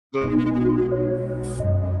You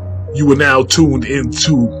are now tuned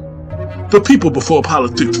into the People Before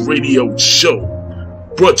Politics radio show,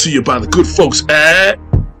 brought to you by the good folks at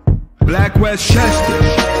Black Westchester,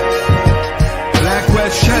 Black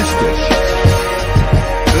Westchester,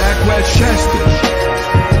 Black Westchester,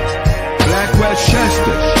 Black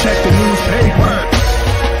Westchester. Check the newspaper.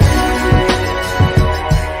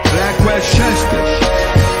 Black Westchester,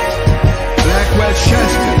 Black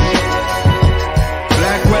Westchester,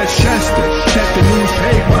 Black Westchester. Check the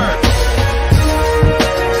newspaper.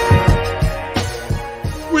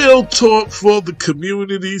 Real talk for the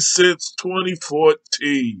community since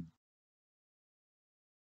 2014.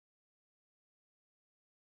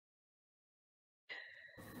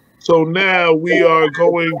 So now we are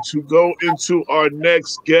going to go into our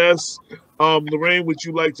next guest. Lorraine, would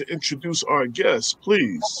you like to introduce our guest,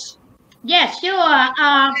 please? Yes, sure.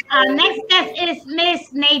 Our next guest is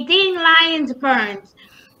Miss Nadine Lyons Burns,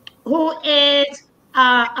 who is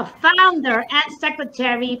a founder and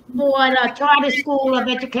secretary for the Charter School of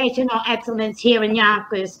Educational Excellence here in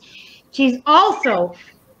Yonkers. She's also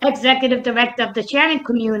executive director of the Sharing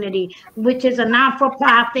Community, which is a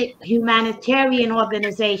non-for-profit humanitarian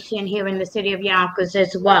organization here in the city of Yonkers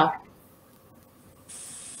as well.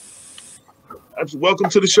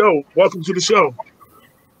 Welcome to the show. Welcome to the show.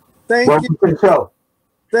 Thank you.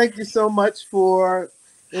 Thank you so much for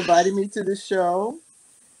inviting me to the show.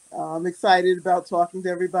 I'm excited about talking to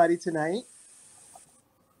everybody tonight.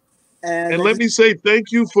 And let me say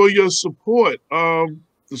thank you for your support. The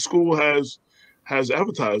school has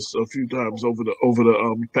advertised a few times over the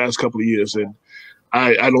past couple of years, and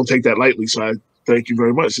I don't take that lightly. So I thank you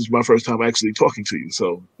very much. It's my first time actually talking to you,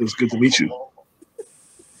 so it's good to meet you.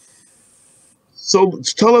 So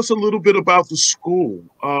tell us a little bit about the school.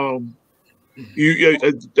 I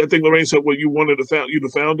think Lorraine said, "Well, you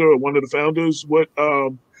the founder or one of the founders."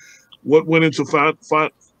 What went into founding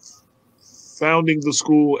the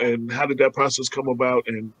school, and how did that process come about,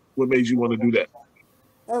 and what made you want to do that?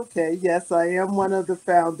 Okay, yes, I am one of the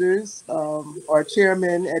founders. Our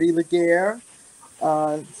chairman, Eddie Laguerre,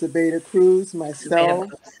 Sabeda Cruz, myself.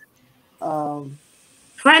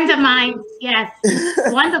 Friends of mine, yes.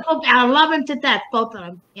 Wonderful. I love him to death, both of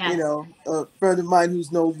them. Yes. You know, a friend of mine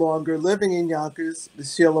who's no longer living in Yonkers,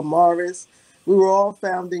 Sheila Morris. We were all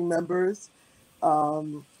founding members.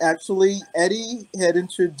 Actually, Eddie had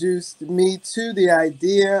introduced me to the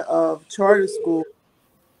idea of charter school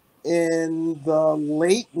in the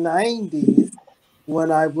late 90s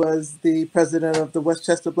when I was the president of the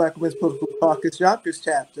Westchester Black Women's Political Caucus Yonkers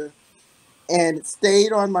chapter. And it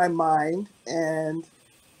stayed on my mind. And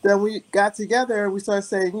then we got together and we started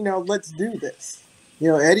saying, let's do this.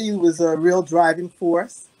 Eddie was a real driving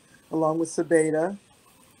force along with Sabeda.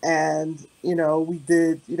 And, we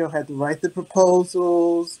did, had to write the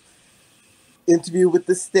proposals, interview with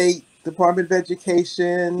the state Department of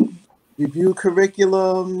Education, review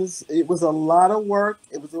curriculums. It was a lot of work.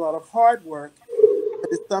 It was a lot of hard work. But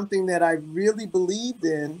it's something that I really believed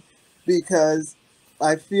in because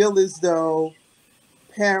I feel as though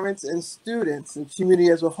parents and students and community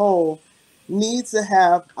as a whole needs to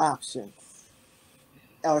have options.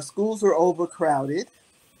 Our schools are overcrowded,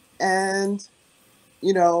 and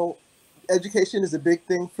education is a big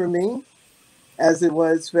thing for me, as it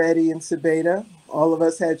was for Eddie and Sabeda. All of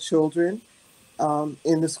us had children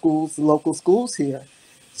in the schools, the local schools here.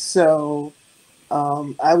 So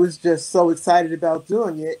I was just so excited about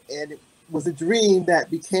doing it, and it was a dream that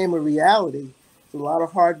became a reality. It's a lot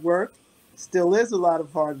of hard work, still is a lot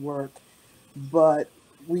of hard work, but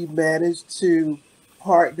we managed to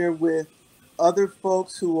partner with other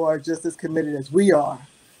folks who are just as committed as we are.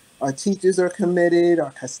 Our teachers are committed,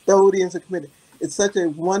 our custodians are committed. It's such a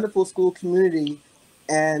wonderful school community,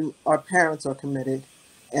 and our parents are committed.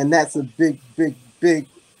 And that's a big, big, big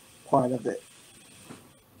part of it.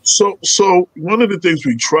 So one of the things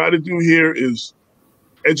we try to do here is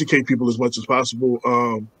educate people as much as possible.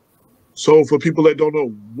 So for people that don't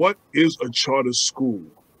know, what is a charter school?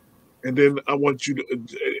 And then I want you to,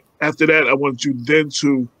 after that, I want you then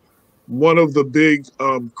to, one of the big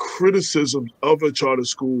criticisms of a charter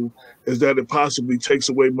school is that it possibly takes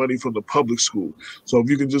away money from the public school. So if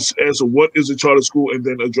you can just answer what is a charter school and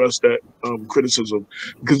then address that criticism.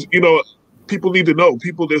 Because, people need to know.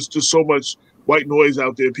 There's just so much white noise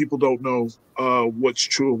out there. People don't know what's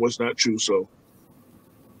true and what's not true. So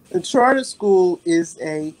the charter school is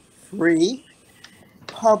a free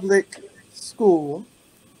public school,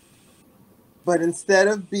 but instead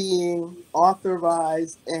of being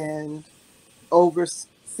authorized and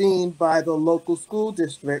overseen by the local school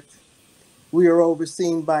district, we are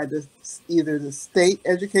overseen by either the state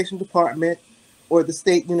education department or the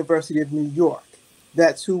State University of New York.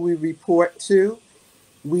 That's who we report to.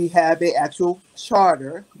 We have an actual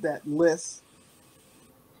charter that lists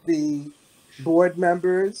the board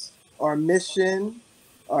members, our mission,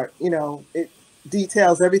 it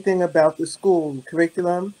details everything about the school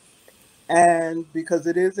curriculum. And because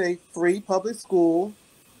it is a free public school,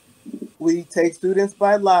 we take students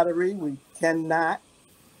by lottery. We cannot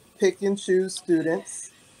pick and choose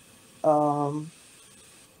students.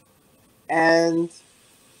 And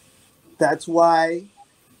that's why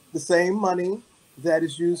the same money that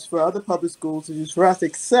is used for other public schools is used for us,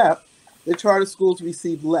 except the charter schools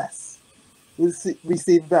receive less. We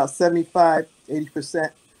receive about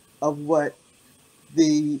 75–80% of what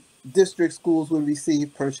the district schools would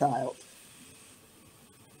receive per child.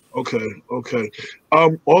 Okay.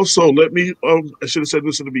 Also, let me. I should have said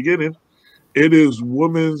this in the beginning. It is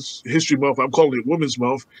Women's History Month. I'm calling it Women's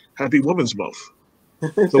Month. Happy Women's Month.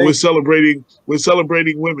 So we're celebrating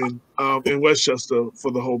women in Westchester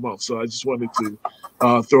for the whole month. So I just wanted to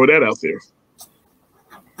throw that out there.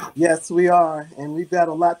 Yes, we are, and we've got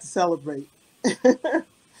a lot to celebrate.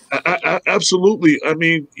 Absolutely. I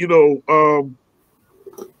mean,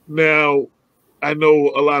 now I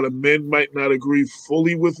know a lot of men might not agree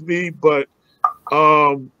fully with me, but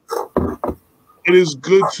it is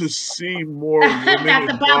good to see more women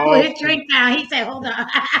Dr. Bob put his drink down. He said, "Hold on."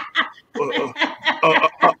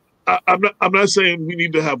 I'm not saying we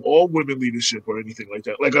need to have all women leadership or anything like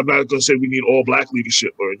that. Like, I'm not going to say we need all black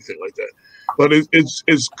leadership or anything like that. But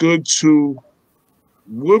it's good to.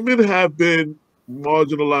 Women have been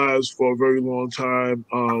marginalized for a very long time.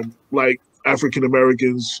 Like African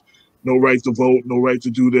Americans, no right to vote, no right to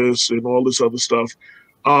do this, and all this other stuff.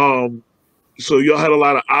 So y'all had a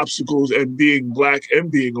lot of obstacles, and being black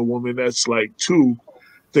and being a woman, that's like two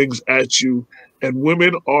things at you. And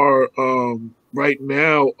women are right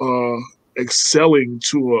now excelling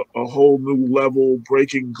to a whole new level,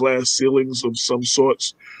 breaking glass ceilings of some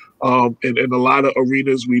sorts. In a lot of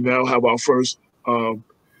arenas, we now have our first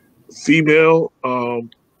female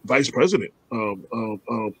vice president,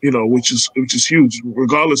 which is huge,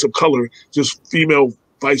 regardless of color, just female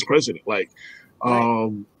vice president. Like,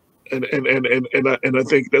 and I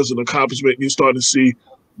think that's an accomplishment. You're starting to see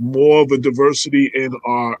more of a diversity in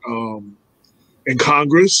our in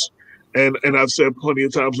Congress, and I've said plenty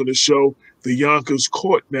of times on the show, the Yonkers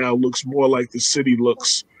court now looks more like the city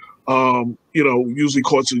looks. Usually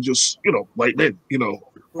courts are just white men,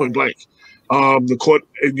 point blank. The court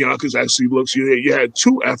in Yonkers actually looks. You had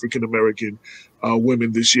two African American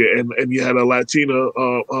women this year, and you had a Latina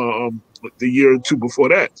the year or two before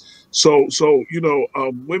that. So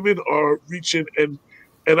women are reaching, and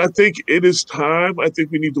I think it is time. I think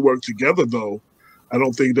we need to work together, though. I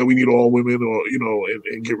don't think that we need all women or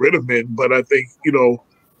and get rid of men. But I think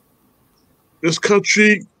this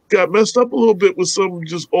country got messed up a little bit with some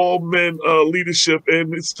just all men leadership,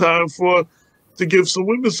 and it's time to give some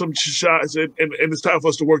women some shots, and it's time for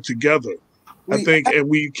us to work together. I think, and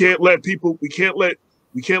we can't let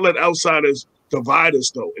outsiders divide us,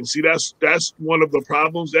 though. And see, that's one of the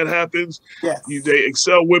problems that happens. Yes. They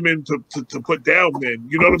excel women to put down men.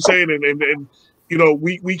 You know what I'm saying? And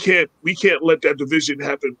we can't let that division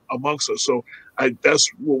happen amongst us. So that's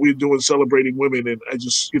what we're doing, celebrating women. And I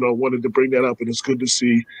just wanted to bring that up, and it's good to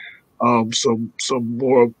see some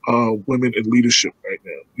more women in leadership right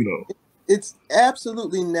now. It's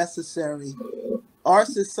absolutely necessary. Our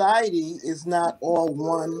society is not all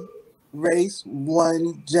one race,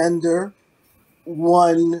 one gender,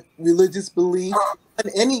 one religious belief,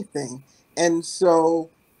 one anything. And so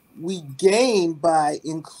we gain by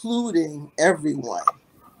including everyone.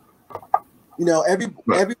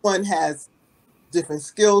 Everyone has different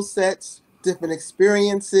skill sets, different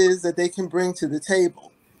experiences that they can bring to the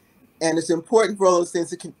table. And it's important for all those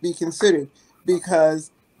things to be considered,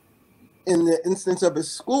 because in the instance of a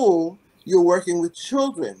school, you're working with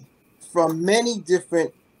children from many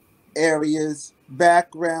different areas,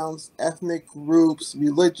 backgrounds, ethnic groups,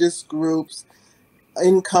 religious groups,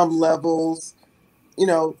 income levels,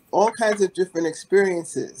 all kinds of different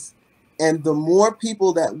experiences. And the more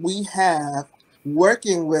people that we have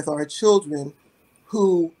working with our children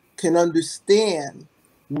who can understand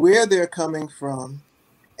where they're coming from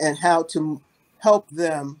and how to help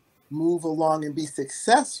them move along and be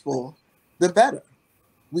successful, the better.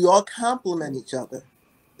 We all complement each other.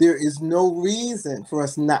 There is no reason for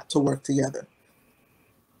us not to work together.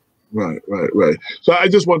 Right. So I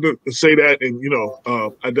just wanted to say that, and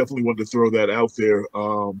I definitely wanted to throw that out there.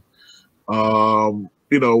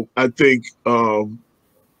 I think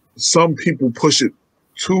some people push it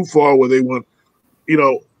too far, where they want,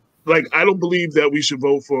 like, I don't believe that we should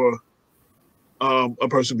vote for a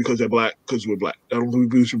person because they're black, because we're black. I don't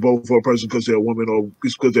think we should vote for a person because they're a woman or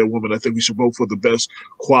because they're a woman. I think we should vote for the best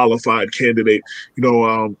qualified candidate.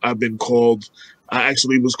 I've been called, I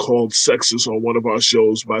actually was called sexist on one of our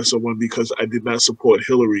shows by someone because I did not support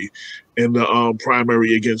Hillary in the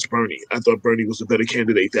primary against Bernie. I thought Bernie was a better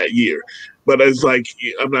candidate that year. But it's like,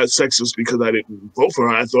 I'm not sexist because I didn't vote for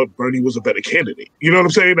her. I thought Bernie was a better candidate. You know what I'm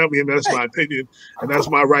saying? I mean, that's my opinion, and that's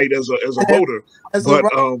my right as a voter.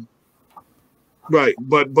 Right,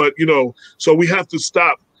 but so we have to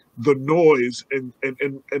stop the noise and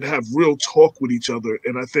have real talk with each other.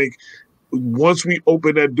 And I think once we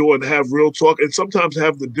open that door and have real talk, and sometimes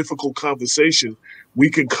have the difficult conversation, we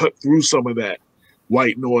can cut through some of that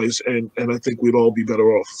white noise, and I think we'd all be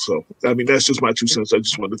better off. So, I mean, that's just my 2 cents. I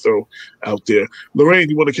just wanted to throw out there. Lorraine,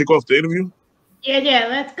 you want to kick off the interview? Yeah.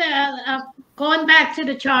 Let's go. Going back to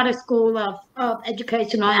the charter school of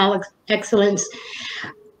educational excellence.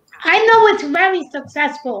 I know it's very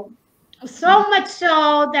successful, so much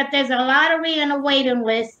so that there's a lottery and a waiting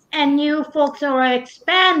list, and you folks are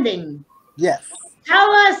expanding. Yes.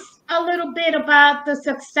 Tell us a little bit about the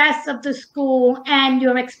success of the school and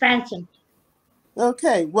your expansion.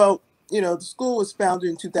 Okay. Well, the school was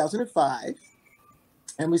founded in 2005,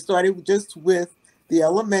 and we started just with the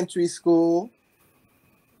elementary school.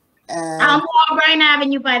 And on Warburton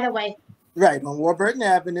Avenue, by the way. Right, on Warburton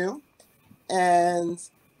Avenue. And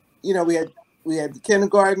we had the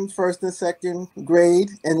kindergarten, first and second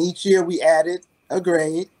grade, and each year we added a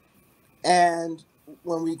grade. And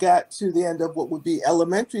when we got to the end of what would be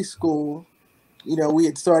elementary school, we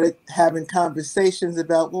had started having conversations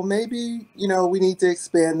about, well, maybe, we need to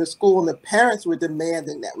expand the school. And the parents were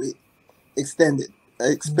demanding that we expanded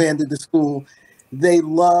the school. They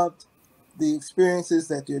loved the experiences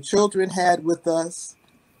that their children had with us.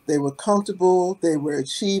 They were comfortable, they were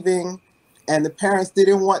achieving. And the parents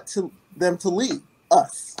didn't want them to leave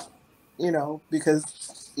us,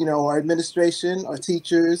 because, our administration, our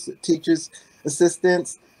teachers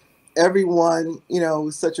assistants, everyone,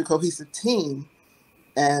 was such a cohesive team.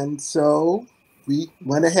 And so we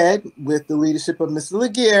went ahead with the leadership of Mr.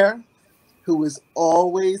 Laguerre, who was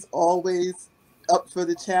always up for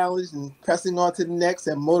the challenge and pressing on to the next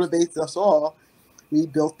and motivates us all. We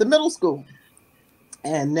built the middle school.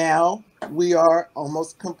 And now we are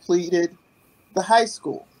almost completed the high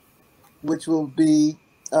school, which will be,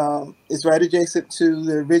 is right adjacent to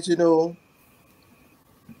the original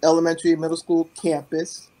elementary and middle school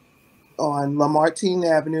campus on Lamartine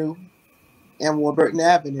Avenue and Warburton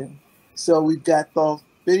Avenue. So we've got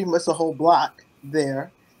pretty much a whole block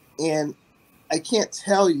there. And I can't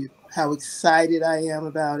tell you how excited I am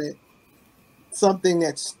about it. Something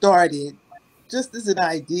that started just as an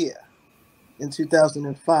idea in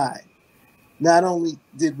 2005. Not only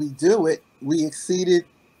did we do it, we exceeded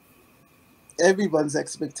everyone's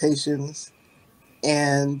expectations.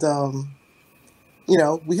 And,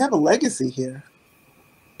 we have a legacy here.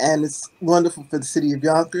 And it's wonderful for the city of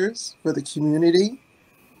Yonkers, for the community.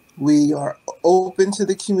 We are open to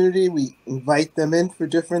the community. We invite them in for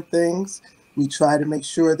different things. We try to make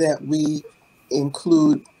sure that we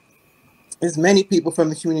include as many people from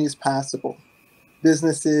the community as possible.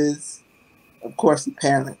 Businesses, of course, the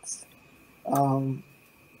parents.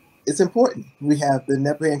 It's important. We have the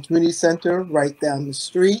Nebraham Community Center right down the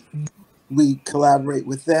street. We collaborate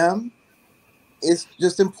with them. It's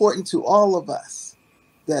just important to all of us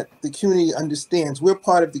that the community understands we're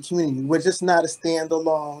part of the community. We're just not a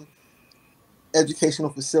standalone educational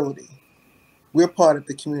facility. We're part of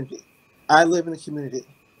the community. I live in the community.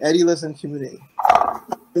 Eddie lives in the community.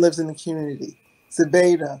 Lives in the community.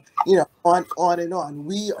 Sabeda, on and on.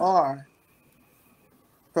 We are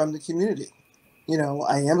from the community.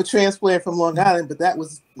 I am a transplant from Long Island, but that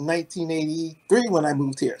was 1983 when I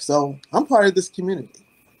moved here. So I'm part of this community.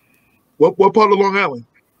 What part of Long Island?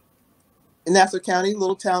 In Nassau County, a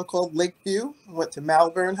little town called Lakeview. Went to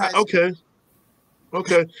Malvern High School.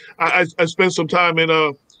 Okay. I spent some time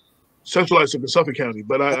in Central Suffolk County,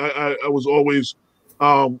 but I was always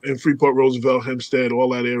in Freeport, Roosevelt, Hempstead, all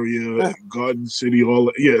that area, Garden City,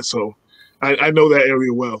 so I know that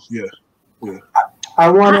area well. Yeah. I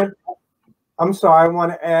want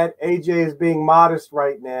to add, AJ is being modest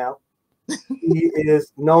right now. He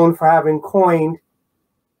is known for having coined,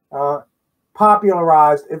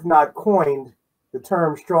 popularized, if not coined, the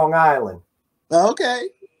term Strong Island. Okay.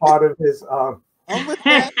 Part of his I'm with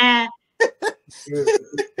that.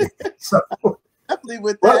 So, definitely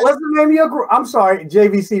with that. What's the name of your group? I'm sorry,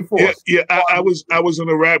 JVC Force. Yeah. I was in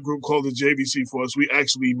a rap group called the JVC Force. We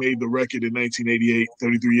actually made the record in 1988,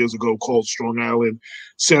 33 years ago, called Strong Island,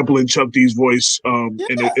 sampling Chuck D's voice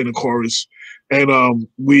in a chorus. And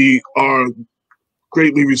we are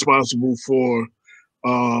greatly responsible for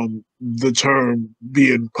the term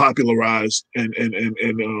being popularized and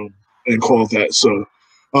called that. So,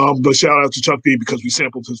 but shout out to Chuck D because we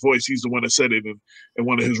sampled his voice. He's the one that said it in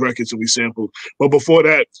one of his records that we sampled. But before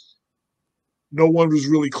that, no one was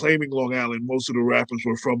really claiming Long Island. Most of the rappers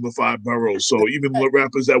were from the five boroughs. So even the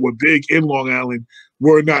rappers that were big in Long Island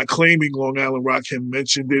were not claiming Long Island. Rakim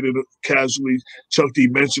mentioned it casually. Chuck D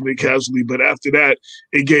mentioned it casually. But after that,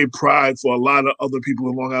 it gave pride for a lot of other people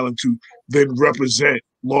in Long Island to then represent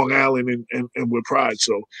Long Island and with pride.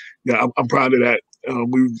 So yeah, I'm proud of that.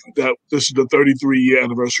 This is the 33-year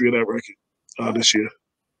anniversary of that record this year.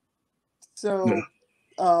 So,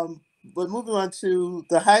 but moving on to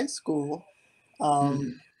the high school.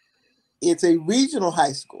 It's a regional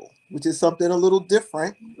high school, which is something a little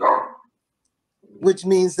different, which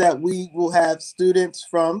means that we will have students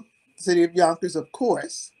from the city of Yonkers, of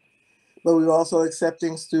course, but we're also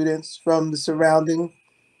accepting students from the surrounding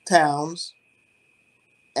towns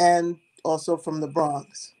and also from the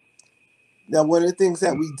Bronx. Now, one of the things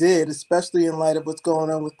that we did, especially in light of what's going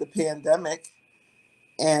on with the pandemic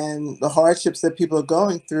and the hardships that people are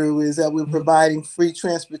going through, is that we're providing free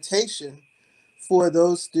transportation for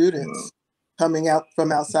those students coming out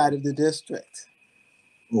from outside of the district.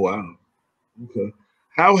 Wow. Okay.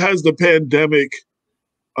 How has the pandemic,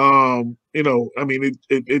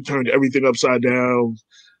 it turned everything upside down.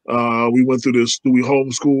 We went through this. Do we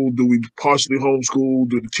homeschool? Do we partially homeschool?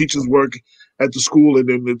 Do the teachers work at the school and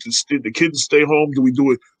then the kids stay home? Do we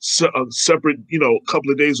do it separate, a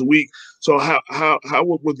couple of days a week? So how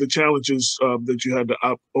were the challenges that you had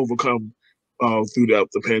to overcome throughout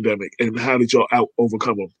the pandemic, and how did y'all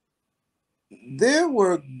overcome them? There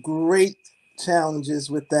were great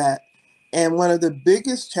challenges with that. And one of the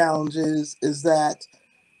biggest challenges is that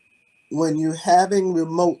when you're having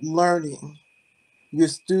remote learning, your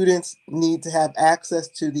students need to have access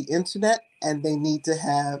to the internet and they need to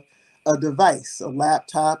have a device, a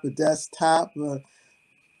laptop, a desktop, an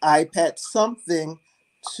iPad, something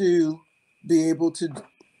to be able to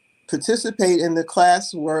participate in the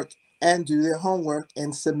classwork and do their homework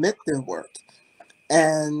and submit their work.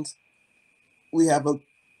 And we have a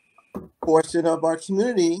portion of our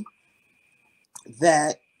community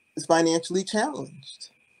that is financially challenged.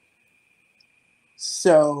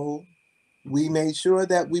 So we made sure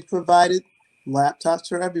that we provided laptops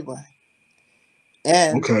for everyone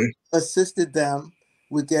and assisted them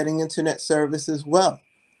with getting internet service as well,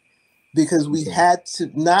 because we had to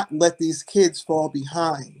not let these kids fall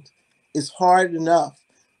behind. It's hard enough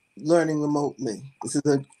learning remotely. This is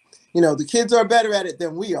the kids are better at it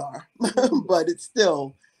than we are, but it's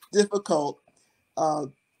still difficult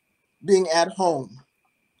being at home,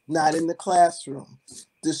 not in the classroom,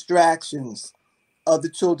 distractions. Other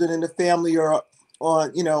children in the family are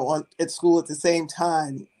at school at the same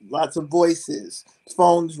time, lots of voices,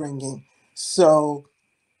 phones ringing. So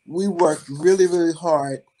we worked really, really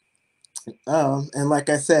hard. And like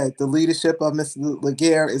I said, the leadership of Mr.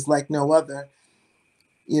 Laguerre is like no other.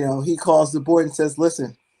 He calls the board and says,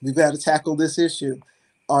 listen, we've got to tackle this issue.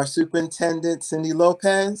 Our superintendent, Cindy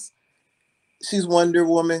Lopez, she's Wonder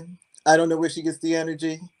Woman. I don't know where she gets the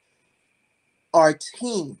energy. Our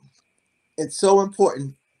team, it's so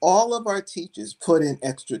important. All of our teachers put in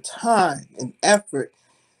extra time and effort,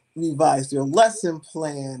 revised their lesson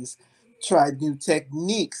plans, tried new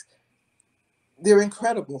techniques. They're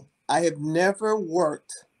incredible. I have never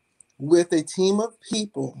worked with a team of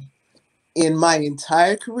people in my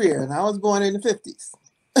entire career, and I was born in the 50s,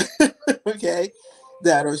 okay,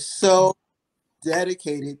 that are so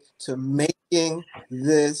dedicated to making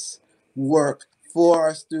this work for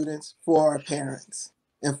our students, for our parents,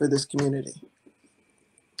 and for this community.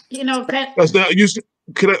 That's not used to,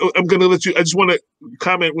 I'm going to let you. I just want to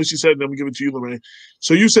comment what she said, and then I'm going to give it to you, Lorraine.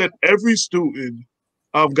 So you said every student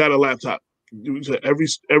got a laptop. You said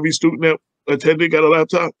every student that attended got a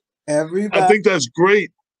laptop. Everybody. I think that's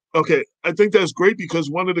great. Okay, I think that's great because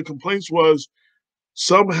one of the complaints was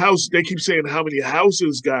some house. They keep saying how many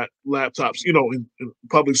houses got laptops, in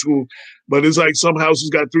public school, but it's like some houses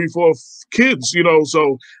got 3, 4 kids,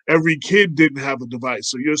 so every kid didn't have a device.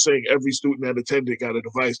 So you're saying every student that attended got a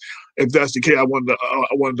device. If that's the case, I wanted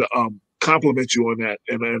to compliment you on that,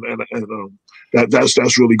 and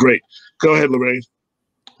that's really great. Go ahead, Lorraine.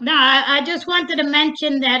 No, I just wanted to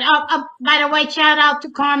mention that. By the way, shout out to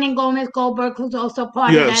Carmen Gomez Goldberg, who's also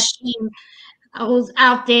part of that team, who's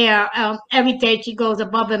out there every day. She goes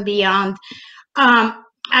above and beyond.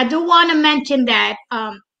 I do want to mention that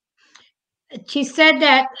she said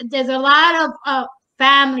that there's a lot of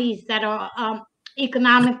families that are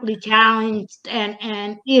economically challenged,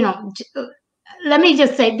 and let me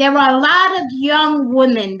just say, there are a lot of young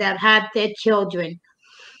women that have their children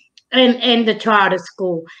in the charter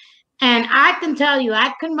school. And I can tell you,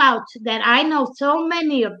 I can vouch that I know so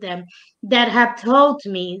many of them that have told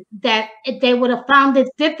me that they would have found it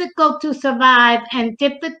difficult to survive and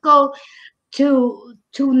difficult to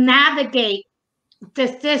navigate the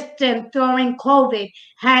system during COVID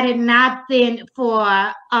had it not been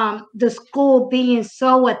for the school being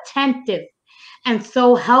so attentive and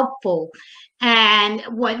so helpful. And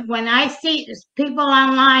when I see people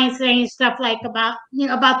online saying stuff like about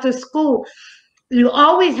about the school, you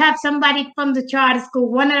always have somebody from the charter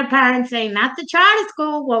school, one of the parents saying, not the charter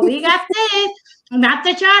school, well, we got this, not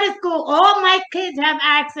the charter school. All my kids have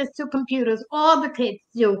access to computers, all the kids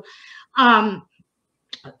do. Um,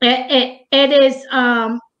 it is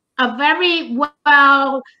a very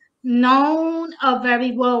well known, a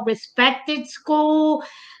very well respected school.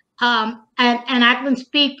 And I can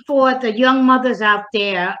speak for the young mothers out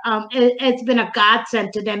there. It's been a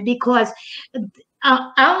godsend to them because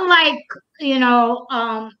unlike, you know,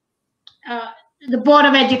 uh, the Board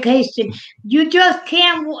of Education, you just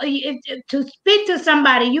can't, to speak to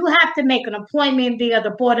somebody, you have to make an appointment via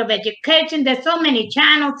the Board of Education. There's so many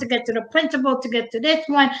channels to get to the principal, to get to this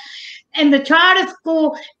one. In the charter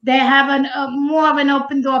school, they have more of an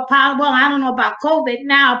open door policy. Well, I don't know about COVID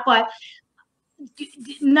now, but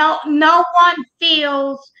no one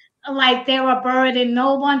feels like they're a burden.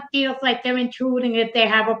 No one feels like they're intruding if they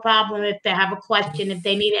have a problem, if they have a question, if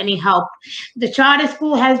they need any help. The charter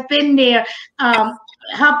school has been there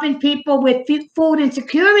helping people with food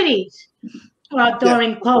insecurities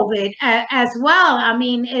during COVID as well. I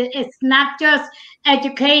mean, it's not just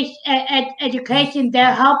education. Education,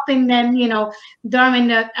 they're helping them, you know, during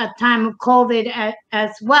the time of COVID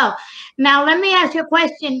as well. Now, let me ask you a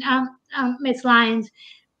question, Ms. Lyons.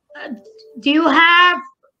 Do you have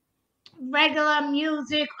regular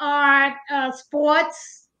music, art,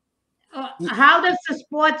 sports? How does the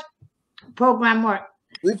sports program work?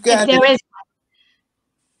 We've got if there is.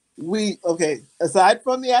 Okay. Aside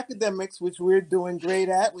from the academics, which we're doing great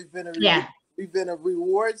at, we've been a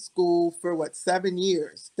reward school for 7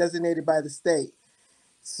 years, designated by the state.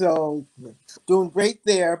 So doing great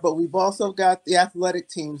there, but we've also got the athletic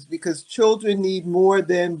teams because children need more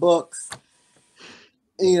than books,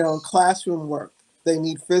 you know, classroom work. They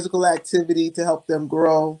need physical activity to help them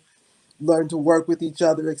grow, learn to work with each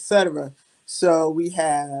other, etc. So we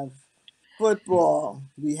have football,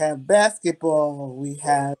 we have basketball, we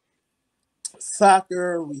have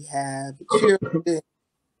soccer, we have cheerleading,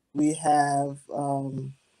 we have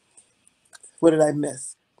what did I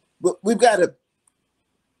miss? We've got a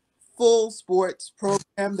full sports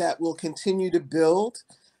program that will continue to build,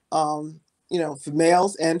 you know, for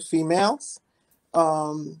males and females.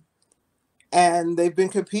 And they've been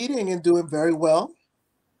competing and doing very well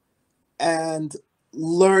and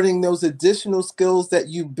learning those additional skills that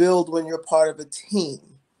you build when you're part of a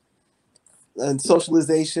team and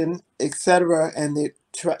socialization, etc. And they,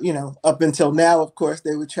 you know, up until now, of course,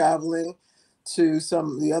 they were traveling to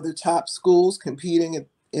some of the other top schools, competing at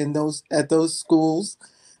those schools,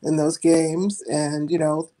 in those games, and you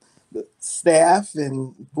know, the staff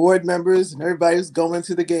and board members and everybody was going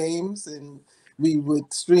to the games, and we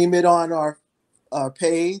would stream it on our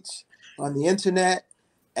page on the internet,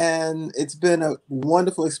 and it's been a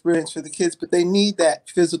wonderful experience for the kids. But they need that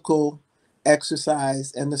physical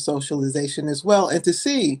exercise and the socialization as well, and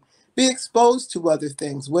to be exposed to other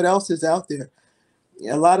things. What else is out there?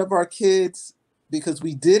 A lot of our kids, because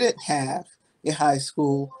we didn't have a high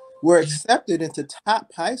school, were accepted into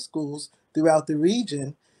top high schools throughout the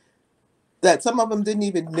region that some of them didn't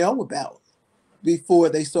even know about before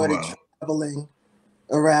they started traveling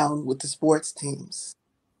around with the sports teams.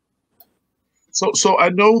 So I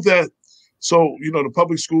know that, so, you know, the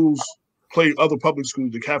public schools play other public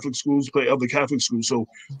schools, the Catholic schools play other Catholic schools. So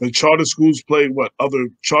the charter schools play what, other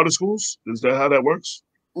charter schools? Is that how that works?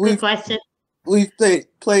 Good question. We've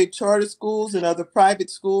played charter schools and other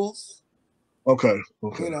private schools. Okay.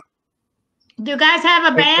 You know. Do you guys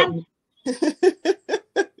have a band?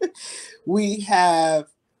 We have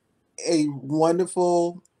a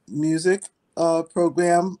wonderful music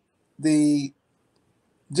program. The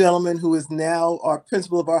gentleman who is now our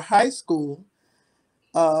principal of our high school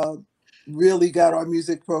really got our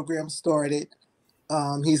music program started.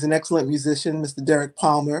 He's an excellent musician, Mr. Derek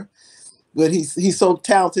Palmer, but he's so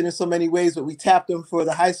talented in so many ways, but we tapped him for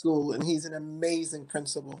the high school, and he's an amazing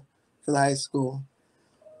principal for the high school.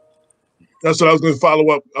 That's what I was going to follow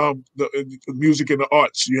up. The music and the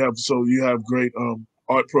arts you have. So you have great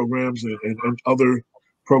art programs and other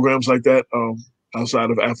programs like that.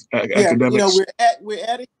 outside of Yeah, you know, academics?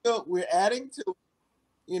 we're adding to,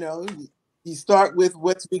 you know, you start with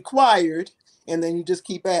what's required, and then you just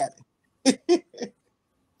keep adding.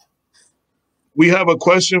 We have a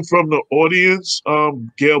question from the audience,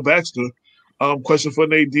 Gail Baxter. Question for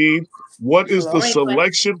Nadine. What is the Glory question.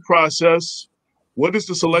 selection process? What is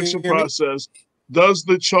the Can you selection hear me? process? Does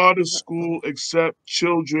the charter school accept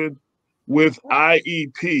children with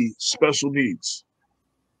IEP, special needs?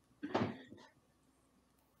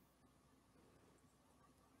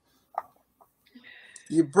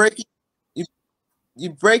 You're breaking you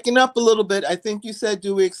you're breaking up a little bit. I think you said,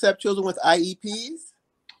 do we accept children with IEPs?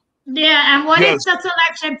 Yeah, and what is Yes. the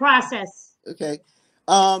selection process? Okay.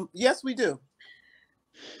 Yes, we do.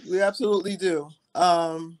 We absolutely do.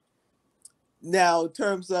 Now, in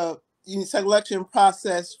terms of selection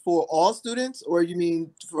process for all students, or you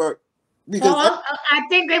mean for because I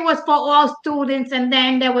think it was for all students, and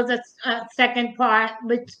then there was a second part,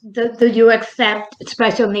 which do you accept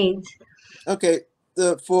special needs? okay,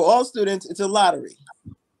 for all students, it's a lottery.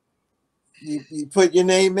 You put your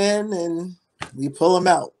name in, and you pull them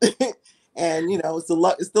out, and you know it's the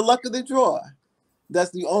luck of the draw.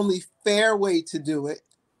 That's the only fair way to do it.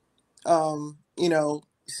 You know,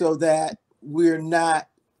 so that we're not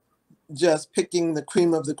just picking the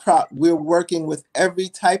cream of the crop. We're working with every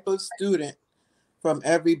type of student from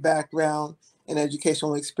every background and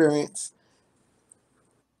educational experience.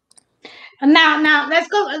 Now let's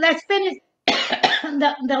go. Let's finish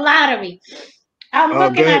the lottery. I'm Go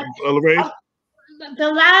looking ahead, at Lorraine. the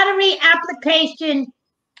lottery application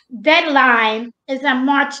deadline is on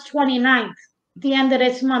March 29th, the end of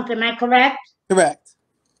this month. Am I correct? Correct.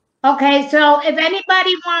 Okay, so if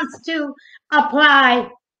anybody wants to apply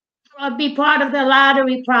or be part of the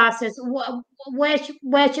lottery process, where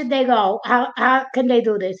should they go? How can they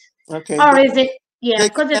do this? Okay. Or is it, yeah, they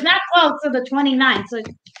because it's can, not close to the 29th, so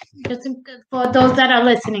just for those that are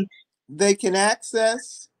listening. they can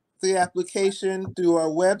access the application through our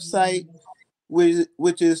website,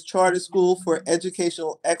 which is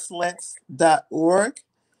charterschoolforeducationalexcellence.org,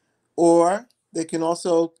 or they can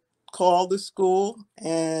also call the school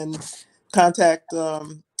and contact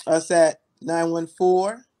us at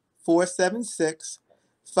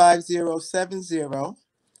 914-476-5070,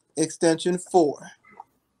 extension 4.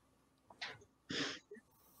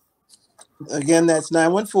 Again, that's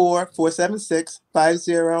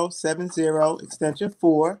 914-476-5070, extension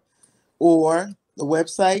 4, or the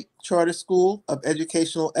website,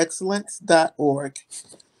 charterschoolofeducationalexcellence.org.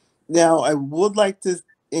 Now, I would like to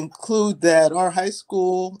include that our high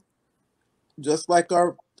school, just like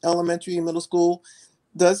our elementary and middle school,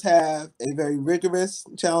 does have a very rigorous,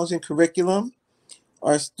 challenging curriculum.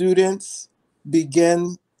 Our students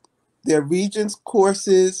begin their Regents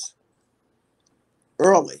courses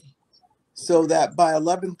early, so that by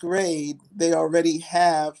 11th grade, they already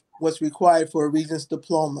have what's required for a Regents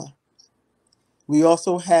diploma. We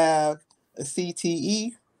also have a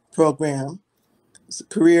CTE program,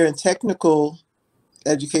 Career and Technical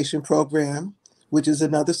Education program, which is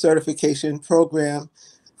another certification program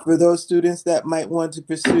for those students that might want to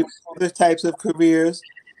pursue other types of careers.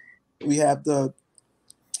 We have the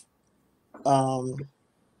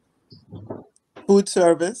food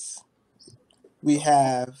service, we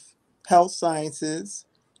have health sciences,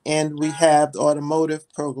 and we have the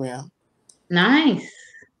automotive program. Nice.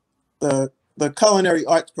 The culinary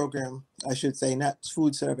arts program, I should say, not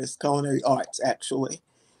food service, culinary arts, actually.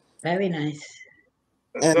 Very nice.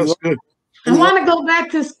 And That's good. I want to go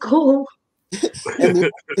back to school.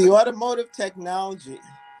 And the automotive technology,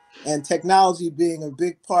 and technology being a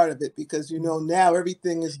big part of it, because you know now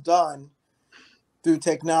everything is done through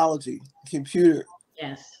technology, computer.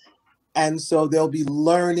 Yes. And so they'll be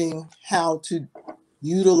learning how to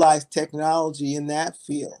utilize technology in that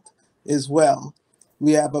field as well.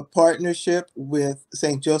 We have a partnership with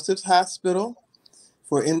St. Joseph's Hospital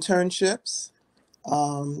for internships.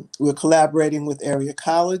 We're collaborating with area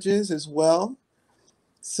colleges as well.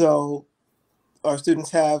 So our students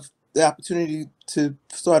have the opportunity to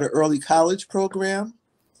start an early college program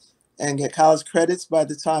and get college credits by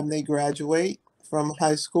the time they graduate from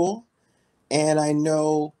high school. And I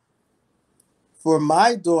know for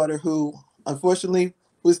my daughter, who unfortunately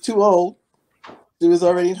was too old, she was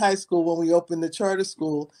already in high school when we opened the charter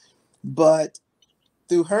school, but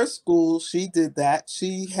through her school, she did that.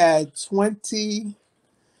 She had 20,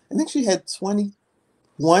 I think she had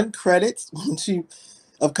 21 credits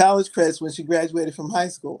of college credits when she graduated from high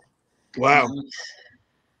school. Wow.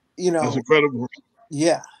 You know, that's incredible.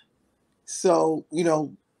 Yeah. So, you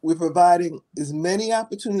know, we're providing as many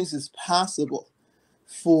opportunities as possible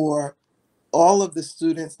for all of the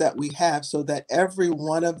students that we have so that every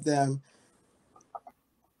one of them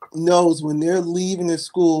knows when they're leaving the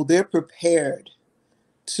school, they're prepared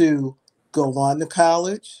to go on to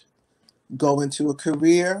college, go into a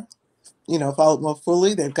career, follow it more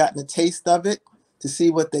fully. They've gotten a taste of it to see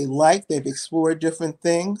what they like. They've explored different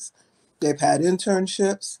things. They've had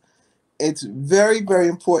internships. It's very, very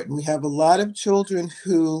important. We have a lot of children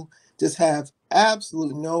who just have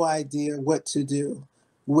absolutely no idea what to do,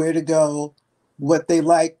 where to go, what they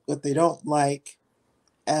like, what they don't like,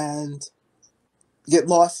 and get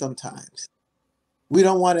lost sometimes. We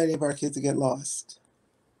don't want any of our kids to get lost.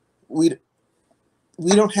 We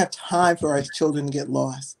don't have time for our children to get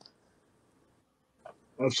lost.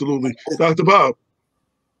 Absolutely. Dr. Bob,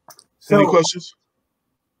 So, any questions?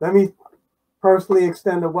 let me personally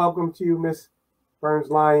extend a welcome to you, Miss Burns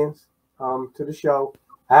Lyons, to the show.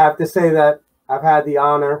 I have to say that I've had the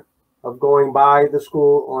honor of going by the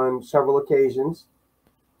school on several occasions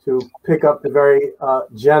to pick up the very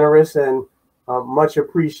generous and much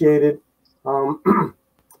appreciated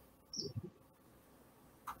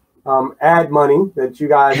ad money that you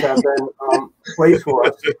guys have been placed for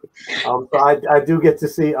us. So I do get to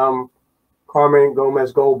see Carmen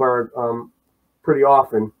Gomez Goldberg pretty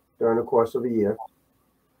often during the course of a year.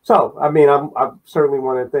 So, I mean, I certainly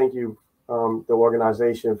want to thank you, the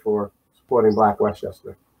organization, for supporting Black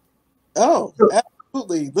Westchester. Oh,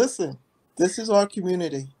 absolutely. Listen, this is our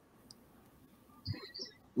community.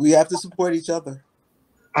 We have to support each other.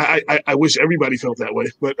 I wish everybody felt that way,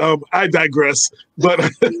 but I digress.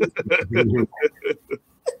 But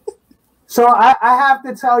so I have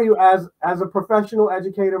to tell you, as a professional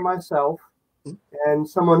educator myself, and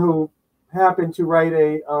someone who happened to write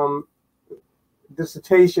a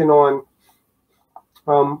dissertation on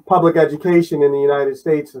public education in the United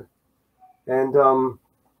States and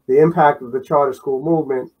the impact of the charter school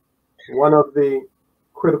movement, one of the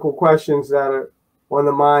critical questions that are on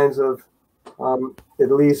the minds of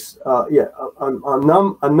at least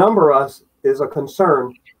a number of us is a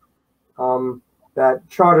concern that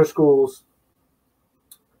charter schools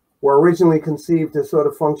were originally conceived to sort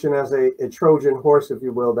of function as a Trojan horse, if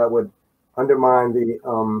you will, that would undermine the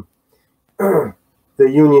the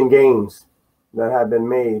union gains that have been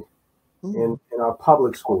made in our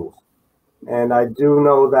public schools. And I do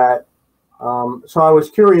know that, so I was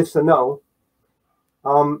curious to know,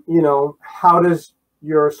 how does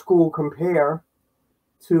your school compare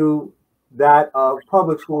to that of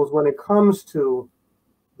public schools when it comes to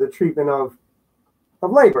the treatment of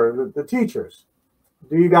labor, the teachers?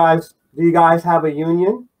 Do you guys have a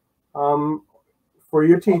union for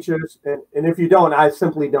your teachers? And if you don't, I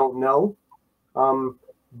simply don't know.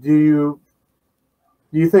 Do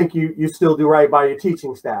you think you still do right by your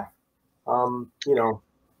teaching staff? I'm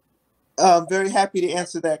very happy to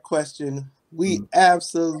answer that question. We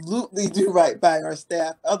absolutely do right by our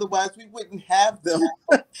staff. Otherwise, we wouldn't have them.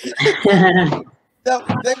 So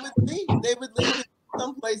they would leave it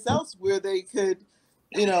someplace else where they could,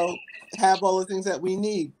 have all the things that we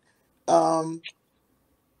need. I'm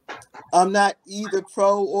not either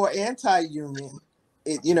pro or anti-union.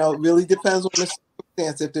 It really depends on the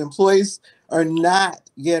circumstance. If the employees are not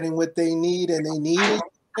getting what they need and they need a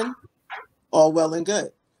union, all well and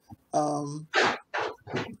good.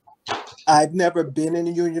 I've never been in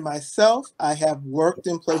a union myself. I have worked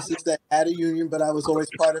in places that had a union, but I was always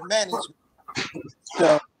part of management.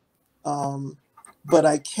 So, but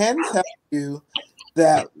I can tell you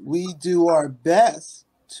that we do our best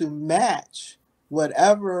to match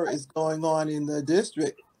whatever is going on in the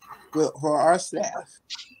district for our staff.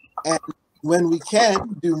 And when we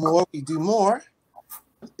can do more, we do more,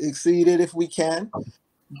 exceed it if we can.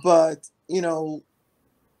 But,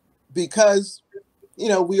 because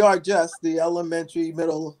we are just the elementary,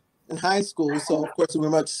 middle, and high school. So, of course, we're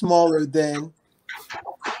much smaller than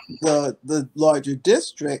the larger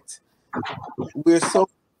district. We're so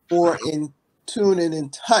more in tune and in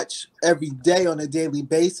touch every day on a daily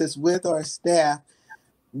basis with our staff.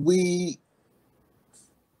 We're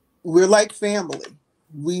like family.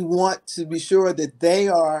 We want to be sure that they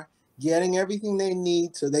are getting everything they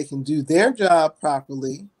need so they can do their job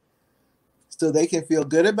properly, so they can feel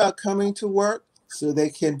good about coming to work, so they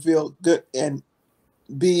can feel good and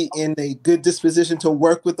be in a good disposition to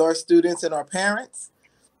work with our students and our parents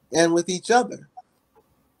and with each other.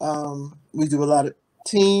 We do a lot of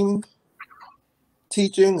team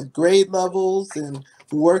teaching at grade levels and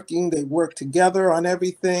working. They work together on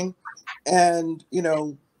everything. And,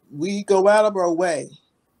 we go out of our way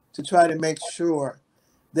to try to make sure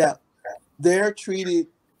that they're treated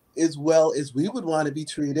as well as we would want to be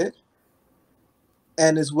treated,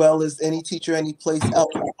 and as well as any teacher any place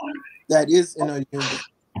else that is in a union?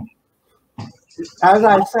 As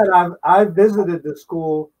I said, I've visited the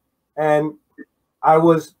school, and I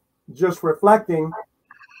was just reflecting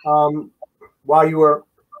while you were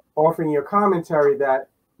offering your commentary that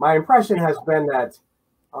my impression has been that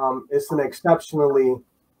it's an exceptionally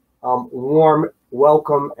warm,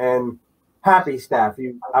 welcome, and happy staff.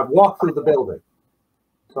 I've walked through the building,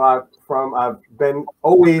 so I've been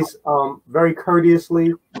always very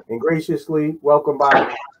courteously and graciously welcomed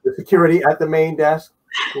by the security at the main desk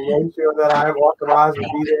to make sure that I'm authorized to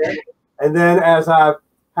be there. And then as I've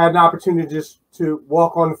had an opportunity just to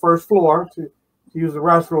walk on the first floor to use the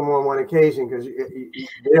restroom on one occasion, because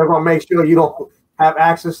they're going to make sure you don't have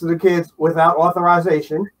access to the kids without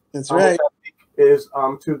authorization. That's right. Which I think is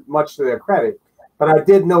too much to their credit. But I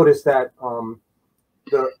did notice that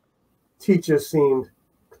the teachers seemed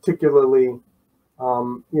particularly,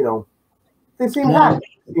 they seemed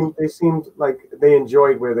happy. They seemed like they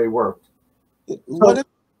enjoyed where they worked. One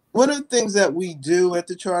of the things that we do at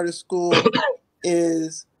the charter school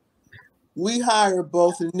is we hire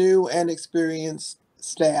both new and experienced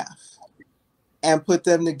staff and put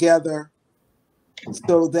them together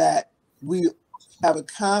so that we have a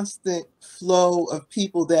constant flow of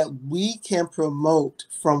people that we can promote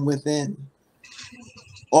from within.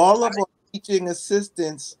 All of our teaching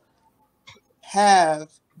assistants have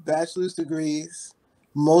bachelor's degrees.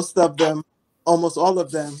 Most of them, almost all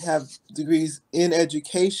of them, have degrees in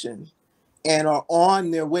education and are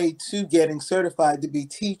on their way to getting certified to be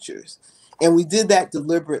teachers. And we did that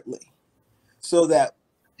deliberately so that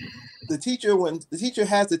the teacher, when the teacher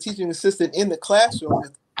has the teaching assistant in the classroom,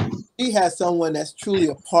 he has someone that's truly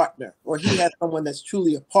a partner, or he has someone that's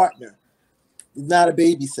truly a partner, not a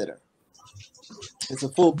babysitter. It's a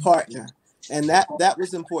full partner. And that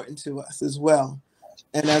was important to us as well.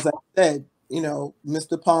 And as I said,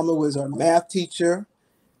 Mr. Palmer was our math teacher.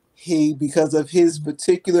 He, because of his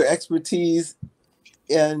particular expertise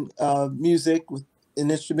in music in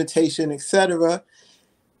instrumentation, etc.,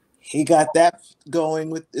 he got that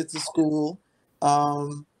going at the school.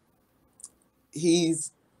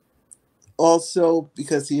 He's also,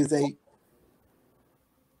 because he is a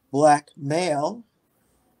Black male,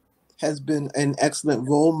 has been an excellent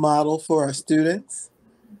role model for our students.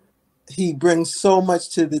 He brings so much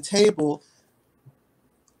to the table.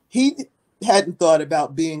 He hadn't thought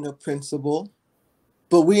about being a principal,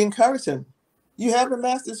 but we encourage him. You have a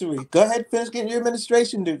master's degree. Go ahead, finish getting your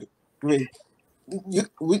administration degree.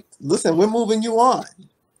 Listen, we're moving you on.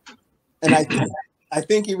 And I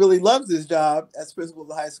think he really loves his job as principal of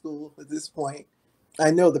the high school at this point. I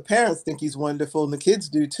know the parents think he's wonderful, and the kids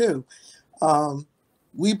do too.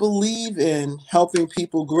 We believe in helping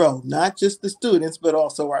people grow, not just the students, but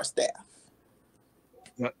also our staff.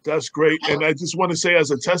 That's great. And I just want to say,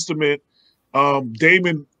 as a testament,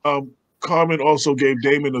 Damon, Carmen also gave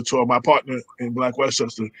Damon a tour, my partner in Black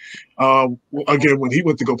Westchester, again, when he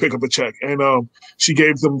went to go pick up a check. And she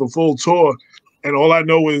gave them the full tour. And all I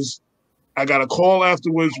know is I got a call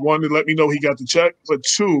afterwards, one, to let me know he got the check, but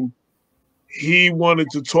two, he wanted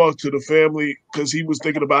to talk to the family because he was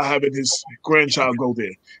thinking about having his grandchild go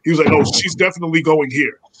there. He was like, "Oh, she's definitely going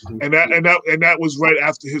here," and that was right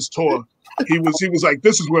after his tour. He was like,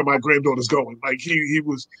 "This is where my granddaughter's going." Like he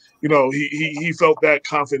was, he felt that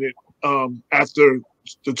confident after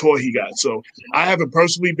the tour he got. So I haven't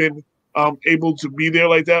personally been able to be there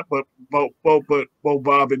like that, but both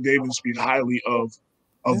Bob and David speak highly of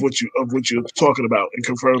what you're talking about and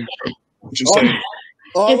confirm what you're saying.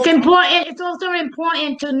 It's important. It's also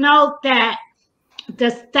important to note that the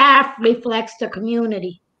staff reflects the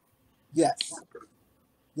community. Yes.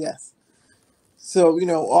 So,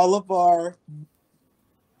 all of our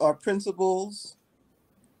principals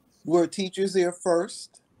were teachers there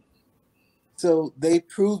first. So they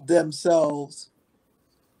proved themselves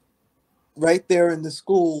right there in the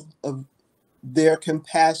school of their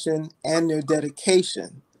compassion and their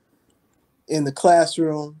dedication in the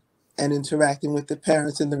classroom and interacting with the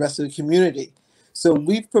parents and the rest of the community. So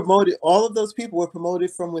we've promoted, all of those people were promoted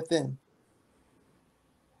from within.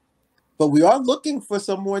 But we are looking for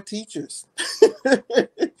some more teachers.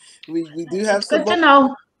 we do have some. Good to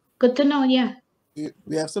know. Good to know, yeah.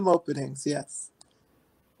 We have some openings, yes.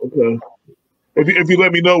 Okay. If you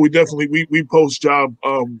let me know, we definitely we post job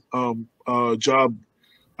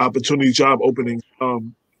opportunities, job openings.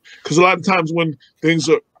 Because a lot of times when things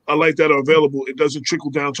are like that are available, it doesn't trickle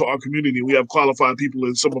down to our community. We have qualified people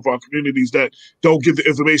in some of our communities that don't get the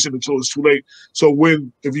information until it's too late. So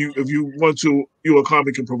if you want to, you or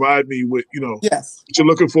Carmen can provide me with, yes, what you're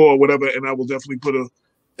looking for or whatever, and I will definitely put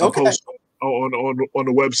a post on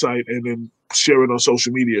the website and then share it on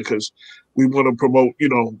social media, because we want to promote,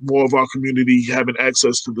 more of our community having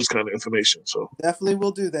access to this kind of information. So Definitely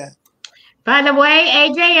will do that. By the way,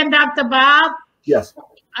 AJ and Dr. Bob, Yes.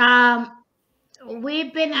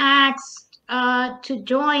 we've been asked to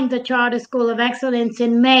join the Charter School of Excellence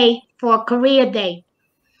in May for Career Day.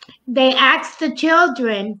 They asked the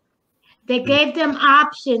children, they gave them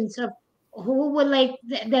options of who would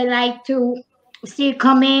they like to see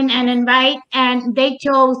come in and invite, and they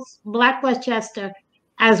chose Black Westchester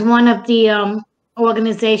as one of the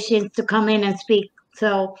organizations to come in and speak.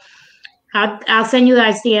 So I'll send you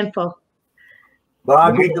guys the info. But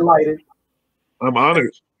I'd be delighted. I'm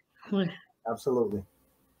honored. Absolutely.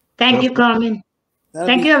 Thank you, Carmen.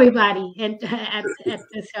 Thank you, everybody at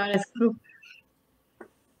the Charter School.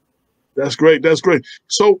 That's great. That's great.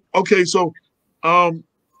 So, okay, so I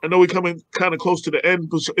know we're coming kind of close to the end,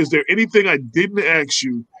 but is there anything I didn't ask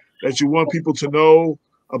you that you want people to know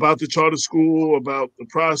about the charter school, about the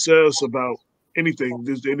process, about anything?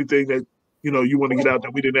 Is there anything that you want to get out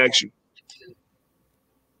that we didn't ask you?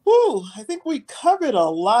 Woo, I think we covered a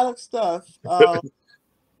lot of stuff.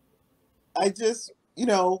 I just,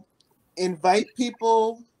 invite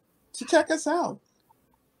people to check us out,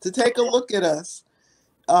 to take a look at us.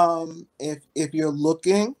 If you're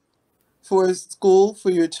looking for a school for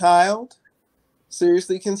your child,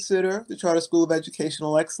 seriously consider the Charter School of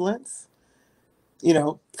Educational Excellence.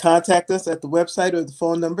 Contact us at the website or the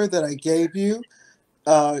phone number that I gave you.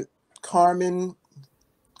 Carmen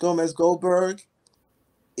Gomez Goldberg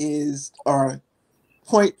is our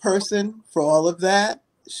point person for all of that.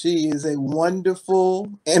 She is a wonderful,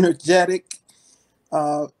 energetic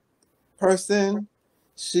person.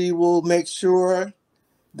 She will make sure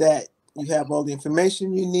that you have all the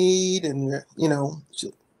information you need and,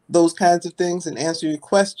 those kinds of things, and answer your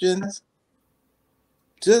questions.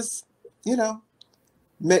 Just,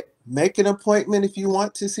 make an appointment if you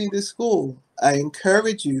want to see the school. I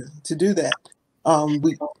encourage you to do that.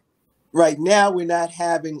 Right now, we're not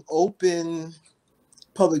having open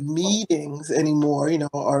public meetings anymore,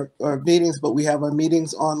 our meetings, but we have our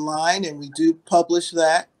meetings online, and we do publish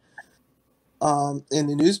that in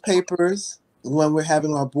the newspapers when we're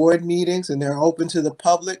having our board meetings, and they're open to the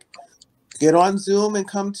public. Get on Zoom and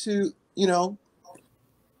come to,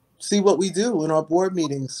 see what we do in our board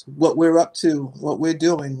meetings, what we're up to, what we're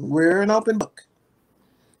doing. We're an open book.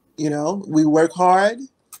 We work hard,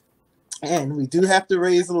 and we do have to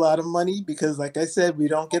raise a lot of money because, like I said, we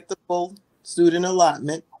don't get the full student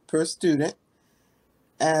allotment per student.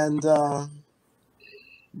 And,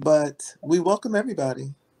 but we welcome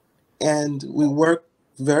everybody, and we work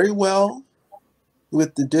very well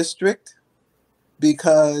with the district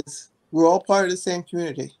because we're all part of the same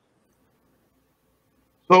community.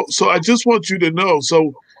 So I just want you to know,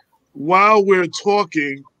 so while we're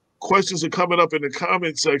talking, questions are coming up in the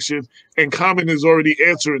comment section, and Carmen is already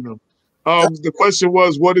answering them. The question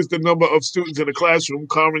was, what is the number of students in the classroom?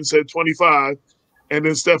 Carmen said 25, and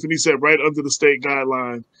then Stephanie said right under the state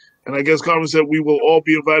guideline. And I guess Carmen said we will all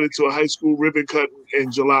be invited to a high school ribbon cutting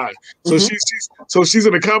in July. So she's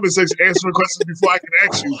in the comment section answering questions before I can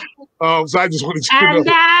ask you. So I just wanted you to know. And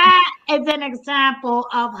that is an example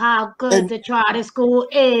of how good the charter school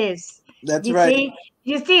is. That's right.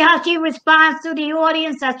 You see how she responds to the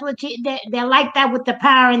audience? That's what they're like that with the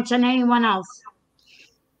parents and anyone else.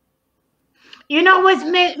 What's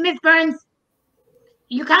Miss Burns?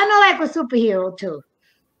 You kind of like a superhero too.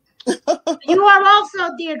 You are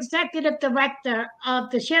also the executive director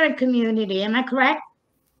of the sharing community. Am I correct?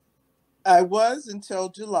 I was until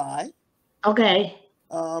July. Okay.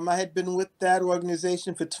 I had been with that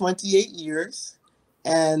organization for 28 years,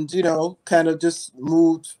 and kind of just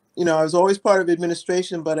moved. I was always part of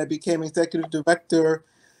administration, but I became executive director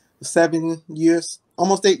 7 years,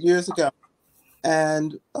 almost 8 years ago.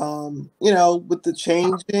 And with the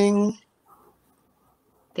changing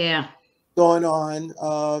going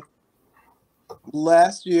on,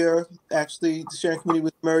 last year, actually, the sharing committee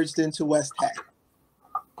was merged into West Tech.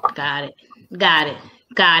 Got it.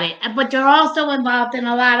 But you're also involved in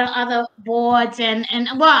a lot of other boards, and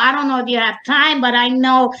well, I don't know if you have time, but I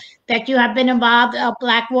know that you have been involved in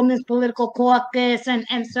Black Women's Political Caucus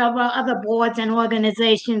and several other boards and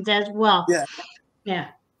organizations as well. Yeah.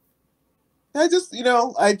 I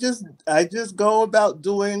just go about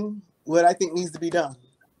doing what I think needs to be done.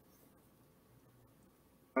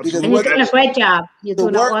 Because you're doing a great job. You're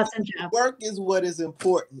doing an awesome job. Work is what is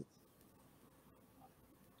important.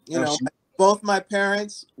 Both my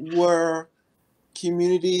parents were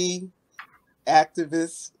community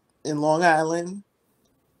activists in Long Island,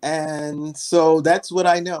 and so that's what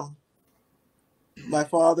I know. My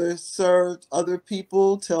father served other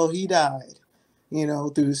people till he died,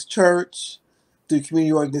 through his church, through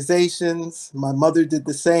community organizations. My mother did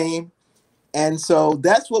the same. And so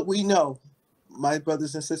that's what we know, my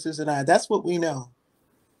brothers and sisters and I. That's what we know,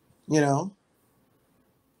 you know.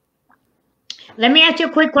 Let me ask you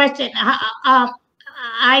a quick question.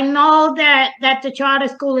 I know that the charter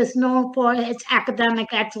school is known for its academic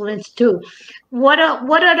excellence too. What are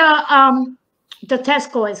the test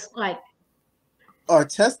scores like? Our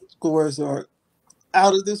test scores are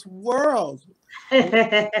out of this world.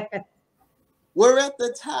 We're at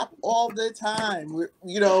the top all the time.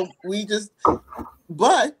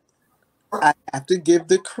 But I have to give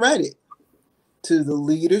the credit to the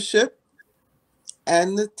leadership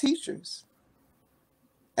and the teachers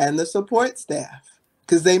and the support staff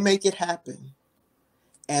because they make it happen.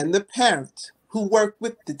 And the parents who work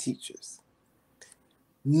with the teachers.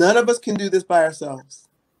 None of us can do this by ourselves.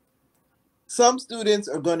 Some students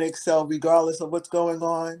are going to excel regardless of what's going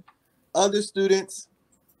on. Other students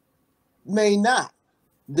may not.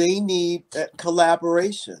 They need that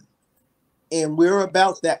collaboration. And we're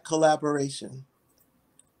about that collaboration.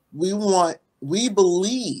 We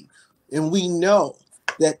believe, and we know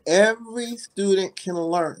that every student can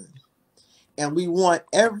learn. And we want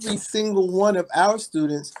every single one of our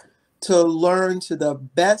students to learn to the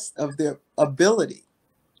best of their ability.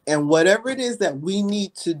 And whatever it is that we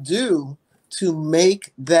need to do to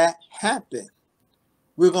make that happen,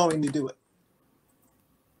 we're going to do it.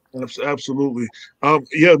 Absolutely.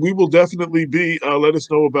 Yeah, we will definitely be. Let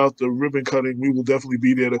us know about the ribbon cutting. We will definitely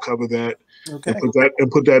be there to cover that, Okay.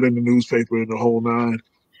 and put that in the newspaper and the whole nine.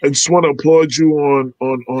 I just want to applaud you on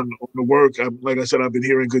the work. Like I said, I've been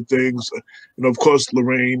hearing good things. Of course,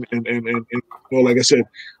 Lorraine and like I said,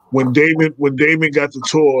 when Damon got the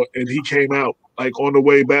tour and he came out, like on the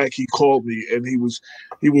way back, he called me and he was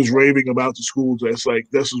raving about the schools. That's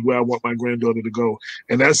like, this is where I want my granddaughter to go,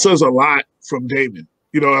 and that says a lot from Damon.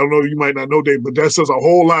 I don't know, you might not know Damon, but that says a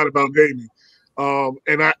whole lot about Damon.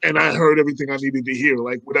 And I heard everything I needed to hear,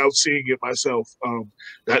 like without seeing it myself.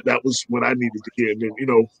 That was what I needed to hear. And then,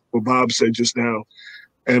 what Bob said just now.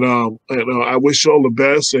 And I wish you all the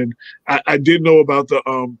best. And I did know about the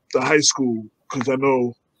high school because I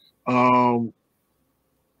know I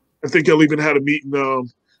think y'all even had a meeting.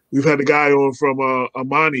 We've had a guy on from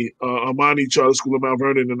Amani Charter School in Mount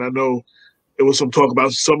Vernon, and I know there was some talk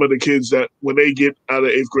about some of the kids that when they get out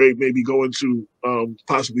of 8th grade, maybe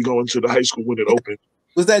possibly going to the high school when it opened.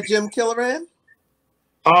 Was that Jim Killoran?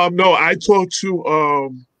 No, I talked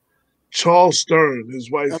to Charles Stern,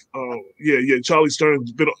 his wife. Charlie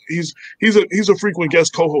Stern's been. He's a frequent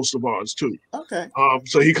guest co-host of ours too. Okay.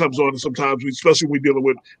 So he comes on and sometimes, especially when we're dealing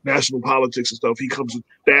with national politics and stuff, he comes with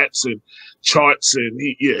stats and charts and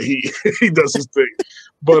he does his thing.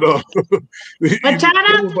 But but shout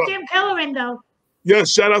out to Jim Killoran though.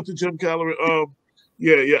 Yes, shout out to Jim Killoran.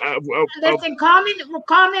 Listen, Carmen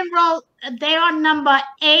wrote they are number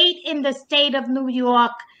 8 in the state of New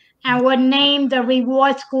York and were named the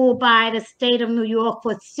reward school by the state of New York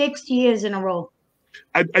for 6 years in a row.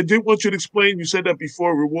 I did want you to explain, you said that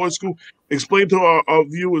before, reward school. Explain to our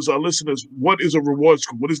viewers, our listeners, what is a reward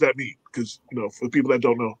school? What does that mean? Because, for people that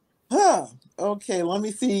don't know. Okay, let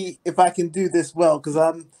me see if I can do this well, because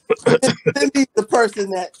I'm the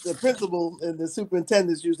person that the principal and the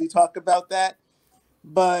superintendents usually talk about that.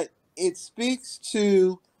 But it speaks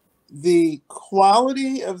to the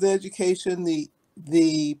quality of the education,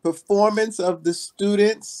 the performance of the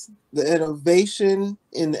students, the innovation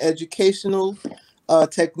in the educational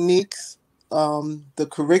techniques, the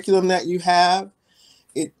curriculum that you have.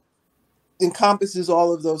 It encompasses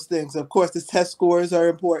all of those things. Of course, the test scores are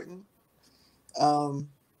important.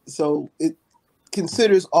 So it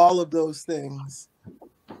considers all of those things.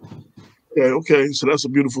 Okay. So that's a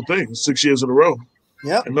beautiful thing. 6 years in a row.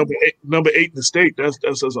 Yeah. And number 8 in the state, that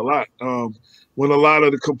says a lot. When a lot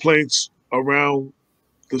of the complaints around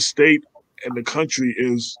the state and the country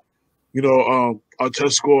is, our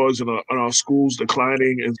test scores and our schools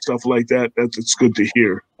declining and stuff like that, it's good to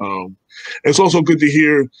hear. It's also good to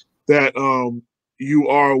hear that you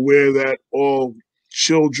are aware that all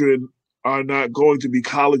children are not going to be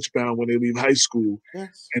college bound when they leave high school.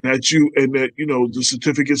 Yes. And that the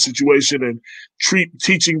certificate situation and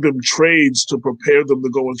teaching them trades to prepare them to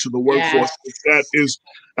go into the workforce. Yes.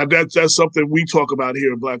 That's something we talk about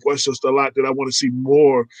here in Black Westchester a lot, that I want to see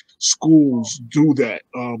more schools do that.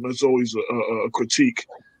 That's always a critique.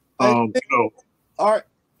 Our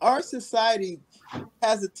society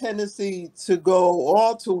has a tendency to go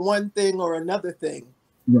all to one thing or another thing.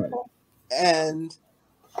 Right. And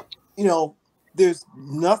there's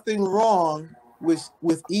nothing wrong with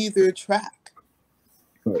either track.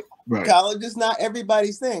 Right. College is not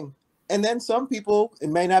everybody's thing. And then some people, it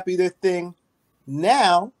may not be their thing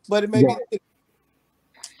now, but it may be.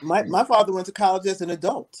 My father went to college as an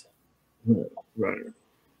adult. Right.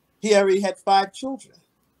 He already had 5 children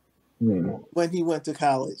when he went to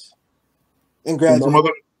college and graduated.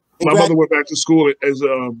 My mother went back to school as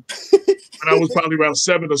when I was probably around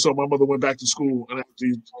 7 or so. My mother went back to school, and after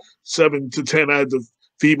 7 to 10, I had to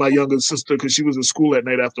feed my younger sister because she was in school at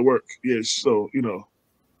night after work. Yes, so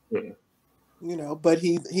But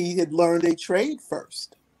he had learned a trade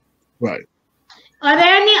first. Right. Are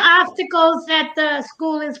there any obstacles that the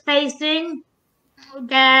school is facing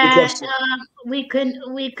that we can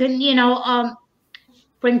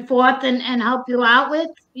bring forth and help you out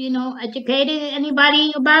with? Educating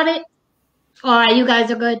anybody about it, or you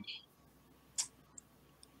guys are good?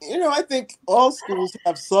 I think all schools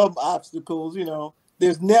have some obstacles.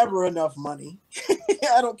 There's never enough money.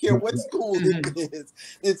 I don't care what school it is.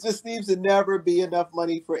 It just seems to never be enough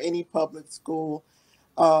money for any public school.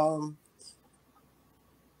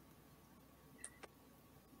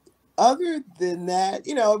 Other than that,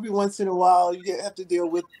 every once in a while you have to deal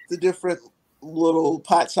with the different little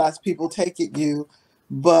pot shots people take at you,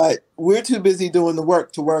 but we're too busy doing the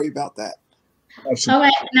work to worry about that. All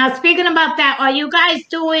right. Now, speaking about that, are you guys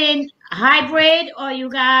doing hybrid, or are you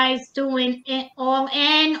guys doing it all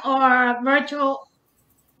in or virtual?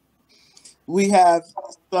 We have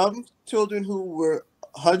some children who were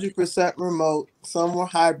 100% remote, some were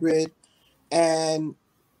hybrid, and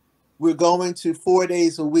we're going to 4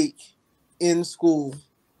 days a week in school.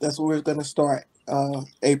 That's what we're going to start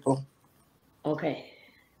April. Okay.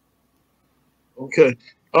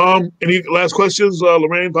 Any last questions,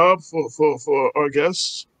 Lorraine, Bob, for our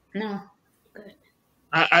guests? No. Good.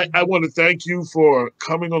 I want to thank you for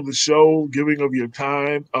coming on the show, giving of your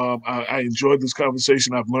time. I enjoyed this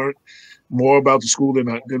conversation. I've learned more about the school than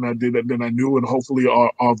I knew, and hopefully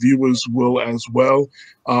our viewers will as well.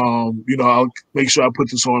 I'll make sure I put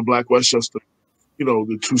this on Black Westchester,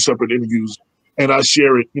 the 2 separate interviews, and I'll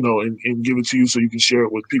share it, and give it to you so you can share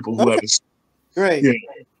it with people who haven't. Great. Yeah.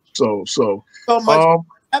 So much for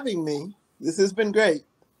having me. This has been great.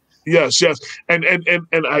 Yes. And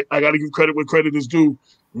I got to give credit where credit is due.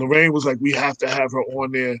 Lorraine was like, we have to have her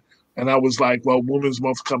on there. And I was like, well, Women's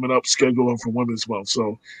Month coming up, schedule her for Women's Month.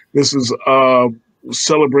 So this is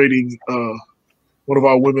celebrating one of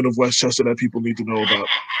our women of Westchester that people need to know about.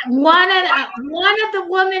 One of the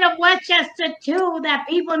women of Westchester too that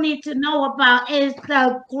people need to know about is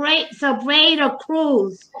the great Sabeda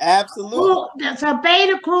Cruz. Absolutely.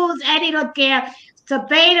 Sabeda Cruz, Eddie Laguerre.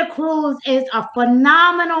 Sabeda Cruz is a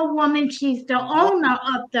phenomenal woman. She's the owner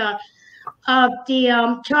of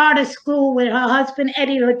the charter school with her husband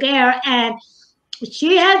Eddie Laguerre, and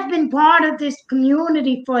she has been part of this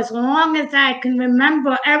community for as long as I can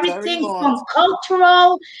remember. Everything from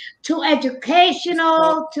cultural to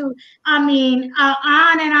educational to, on and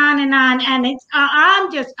on and on. And it's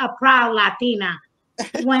I'm just a proud Latina.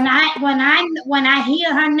 When I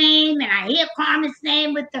hear her name and I hear Carmen's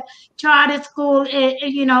name with the charter school,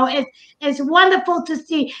 it's wonderful to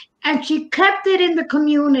see. And she kept it in the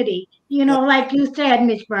community, like you said,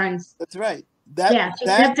 Ms. Burns. That's right. She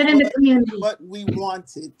kept it in the community. What we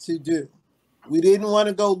wanted to do. We didn't want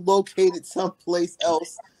to go locate it someplace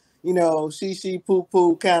else, she poo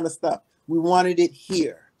poo kind of stuff. We wanted it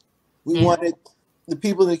here. We wanted the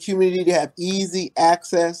people in the community to have easy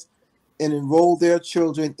access and enroll their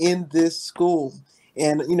children in this school.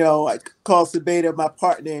 And, I call Sabeda my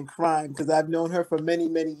partner in crime because I've known her for many,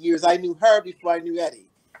 many years. I knew her before I knew Eddie.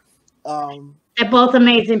 They're both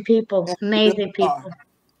amazing people. Amazing people.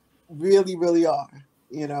 Really, really are.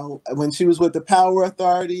 When she was with the Power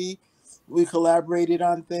Authority, we collaborated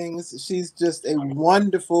on things. She's just a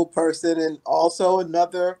wonderful person, and also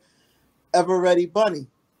another ever-ready bunny.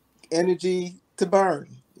 Energy to burn.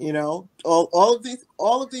 All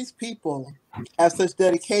of these people have such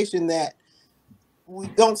dedication that we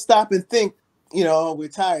don't stop and think, we're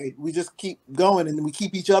tired. We just keep going, and we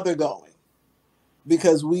keep each other going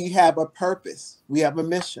because we have a purpose. We have a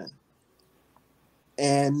mission.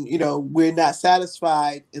 And, we're not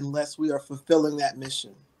satisfied unless we are fulfilling that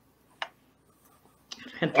mission.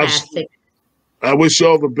 Fantastic. I wish you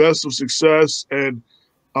all the best of success. And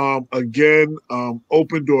again,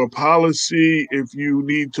 open door policy. If you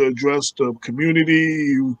need to address the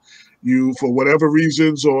community, you for whatever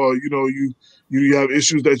reasons, or, you have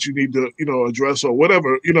issues that you need to, address or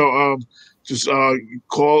whatever, just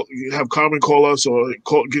have Carmen call us or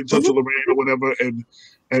get in touch with Lorraine or whatever. And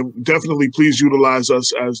definitely please utilize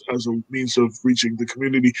us as a means of reaching the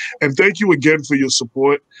community. And thank you again for your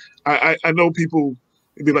support. I know people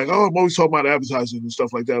It'd be like, oh, I'm always talking about advertising and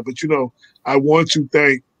stuff like that. But, you know, I want to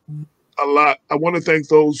thank a lot. I want to thank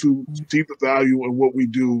those who see the value in what we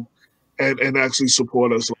do and actually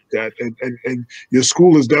support us like that. And your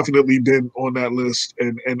school has definitely been on that list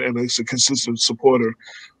and it's a consistent supporter.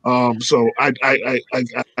 So I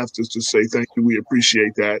have to just say thank you. We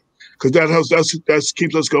appreciate that because that helps. That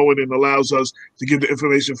keeps us going and allows us to give the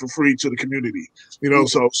information for free to the community. You know,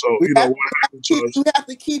 so you know what happened to us. We have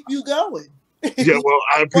to keep you going. Yeah, well,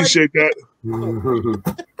 I appreciate that.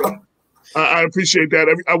 I appreciate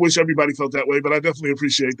that. I wish everybody felt that way, but I definitely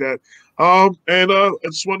appreciate that. And I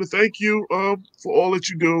just want to thank you for all that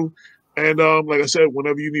you do. And like I said,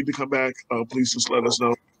 whenever you need to come back, please just let us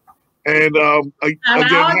know. And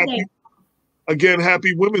again,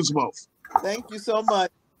 happy Women's Month. Thank you so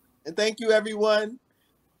much, and thank you, everyone.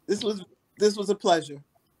 This was a pleasure.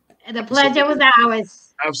 The pleasure was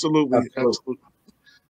ours. Absolutely.